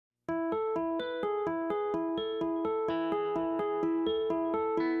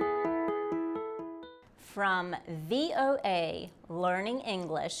From VOA Learning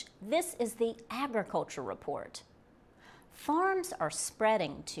English, this is the Agriculture Report. Farms are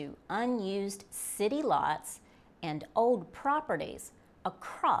spreading to unused city lots and old properties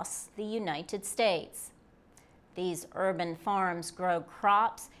across the United States. These urban farms grow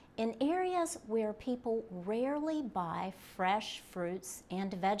crops in areas where people rarely buy fresh fruits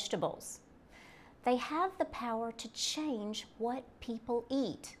and vegetables. They have the power to change what people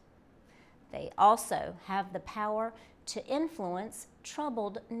eat. They also have the power to influence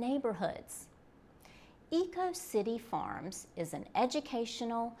troubled neighborhoods. Eco City Farms is an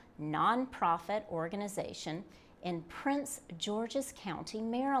educational, nonprofit organization in Prince George's County,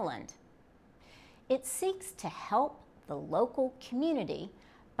 Maryland. It seeks to help the local community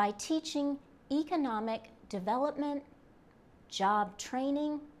by teaching economic development, job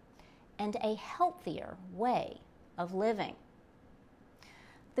training, and a healthier way of living.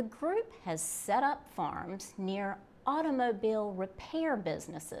 The group has set up farms near automobile repair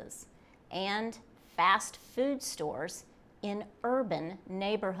businesses and fast food stores in urban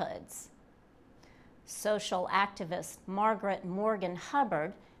neighborhoods. Social activist Margaret Morgan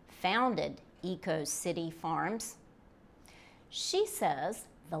Hubbard founded Eco City Farms. She says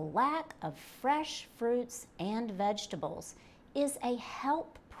the lack of fresh fruits and vegetables is a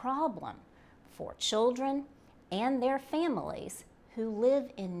health problem for children and their families who live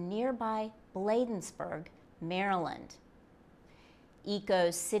in nearby Bladensburg, Maryland.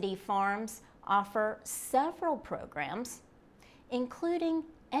 Eco City Farms offer several programs, including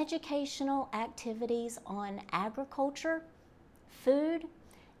educational activities on agriculture, food,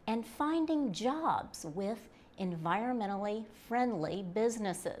 and finding jobs with environmentally friendly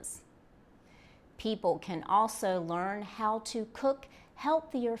businesses. People can also learn how to cook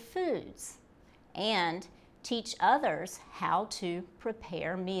healthier foods and teach others how to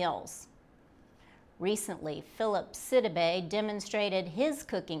prepare meals. Recently, Philip Sidibe demonstrated his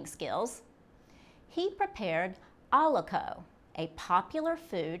cooking skills. He prepared alako, a popular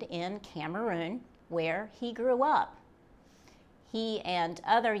food in Cameroon, where he grew up. He and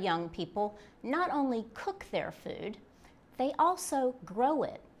other young people not only cook their food, they also grow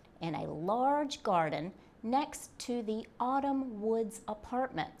it in a large garden next to the Autumn Woods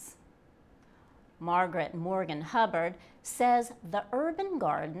apartments. Margaret Morgan Hubbard says the urban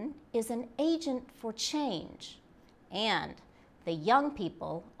garden is an agent for change, and the young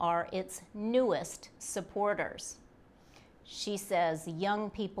people are its newest supporters. She says young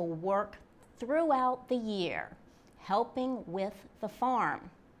people work throughout the year, helping with the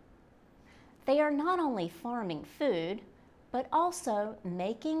farm. They are not only farming food, but also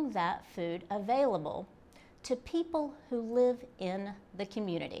making that food available to people who live in the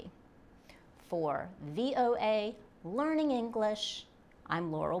community. For VOA Learning English,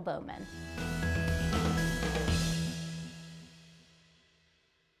 I'm Laurel Bowman.